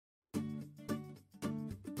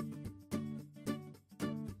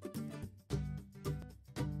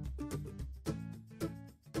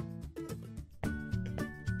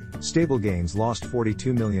Stablegains lost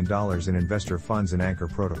 $42 million in investor funds in Anchor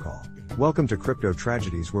Protocol. Welcome to Crypto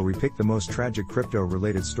Tragedies, where we pick the most tragic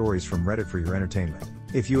crypto-related stories from Reddit for your entertainment.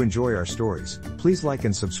 If you enjoy our stories, please like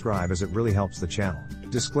and subscribe as it really helps the channel.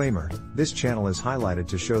 Disclaimer: this channel is highlighted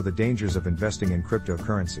to show the dangers of investing in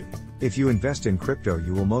cryptocurrency. If you invest in crypto,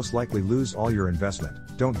 you will most likely lose all your investment.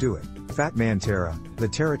 Don't do it. FatMan Terra, the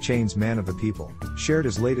Terra Chain's man of the people, shared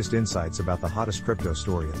his latest insights about the hottest crypto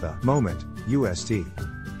story at the moment, USD.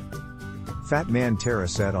 FatMan Terra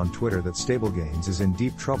said on Twitter that Stablegains is in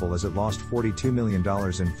deep trouble as it lost $42 million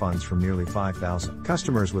in funds from nearly 5,000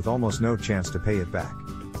 customers with almost no chance to pay it back.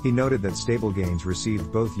 He noted that Stablegains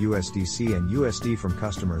received both USDC and USD from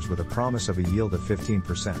customers with a promise of a yield of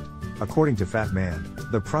 15%. According to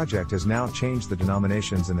FatMan, the project has now changed the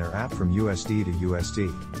denominations in their app from USD to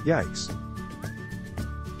USD. Yikes!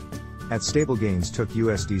 Stablegains took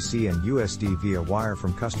USDC and USD via wire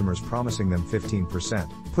from customers, promising them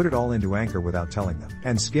 15%, put it all into Anchor without telling them,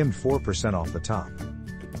 and skimmed 4% off the top.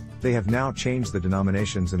 They have now changed the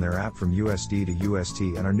denominations in their app from USD to UST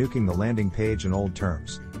and are nuking the landing page in old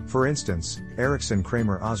terms. For instance, Erickson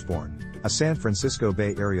Kramer Osborne, a San Francisco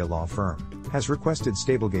Bay Area law firm, has requested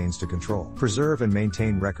Stablegains to control, preserve and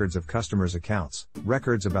maintain records of customers' accounts,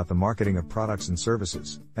 records about the marketing of products and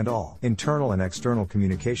services, and all internal and external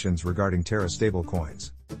communications regarding Terra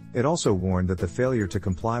stablecoins. It also warned that the failure to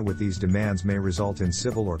comply with these demands may result in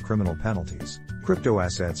civil or criminal penalties. Crypto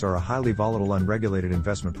assets are a highly volatile, unregulated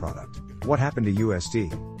investment product. What happened to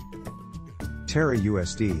USD? Terra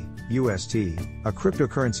USD, UST, a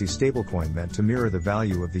cryptocurrency stablecoin meant to mirror the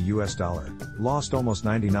value of the US dollar, lost almost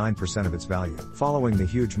 99% of its value following the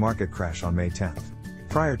huge market crash on May 10th.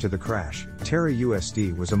 Prior to the crash, Terra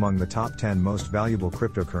USD was among the top 10 most valuable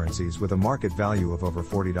cryptocurrencies with a market value of over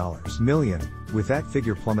 $40 million, with that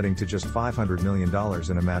figure plummeting to just $500 million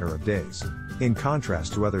in a matter of days. In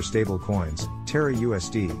contrast to other stablecoins, Terra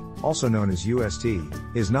USD, also known as UST,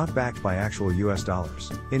 is not backed by actual US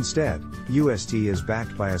dollars. Instead, UST is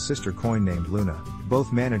backed by a sister coin named Luna,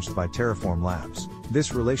 both managed by Terraform Labs.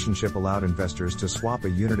 This relationship allowed investors to swap a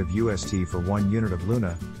unit of UST for 1 unit of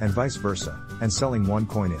Luna, and vice versa, and selling one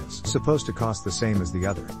coin is supposed to cost the same as the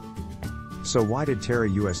other. So why did Terra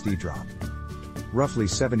USD drop? Roughly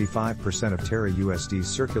 75% of Terra USD's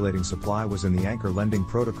circulating supply was in the Anchor lending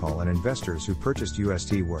protocol, and investors who purchased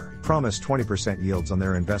UST were promised 20% yields on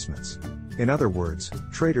their investments. In other words,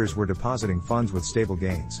 traders were depositing funds with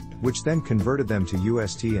Stablegains, which then converted them to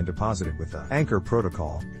UST and deposited with the Anchor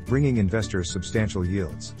protocol, bringing investors substantial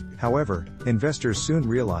yields. However, investors soon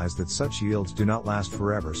realized that such yields do not last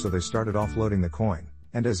forever, so they started offloading the coin,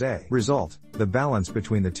 and as a result, the balance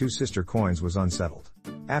between the two sister coins was unsettled.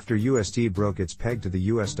 After UST broke its peg to the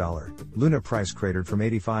US dollar, Luna price cratered from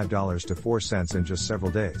 $85 to 4 cents in just several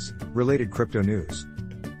days. Related crypto news.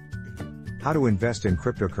 How to invest in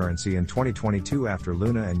cryptocurrency in 2022 after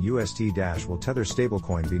Luna and UST will tether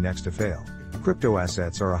stablecoin be next to fail. Crypto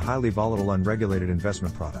assets are a highly volatile, unregulated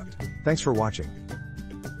investment product. Thanks for watching.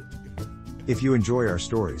 If you enjoy our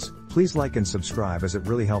stories, please like and subscribe as it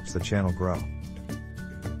really helps the channel grow.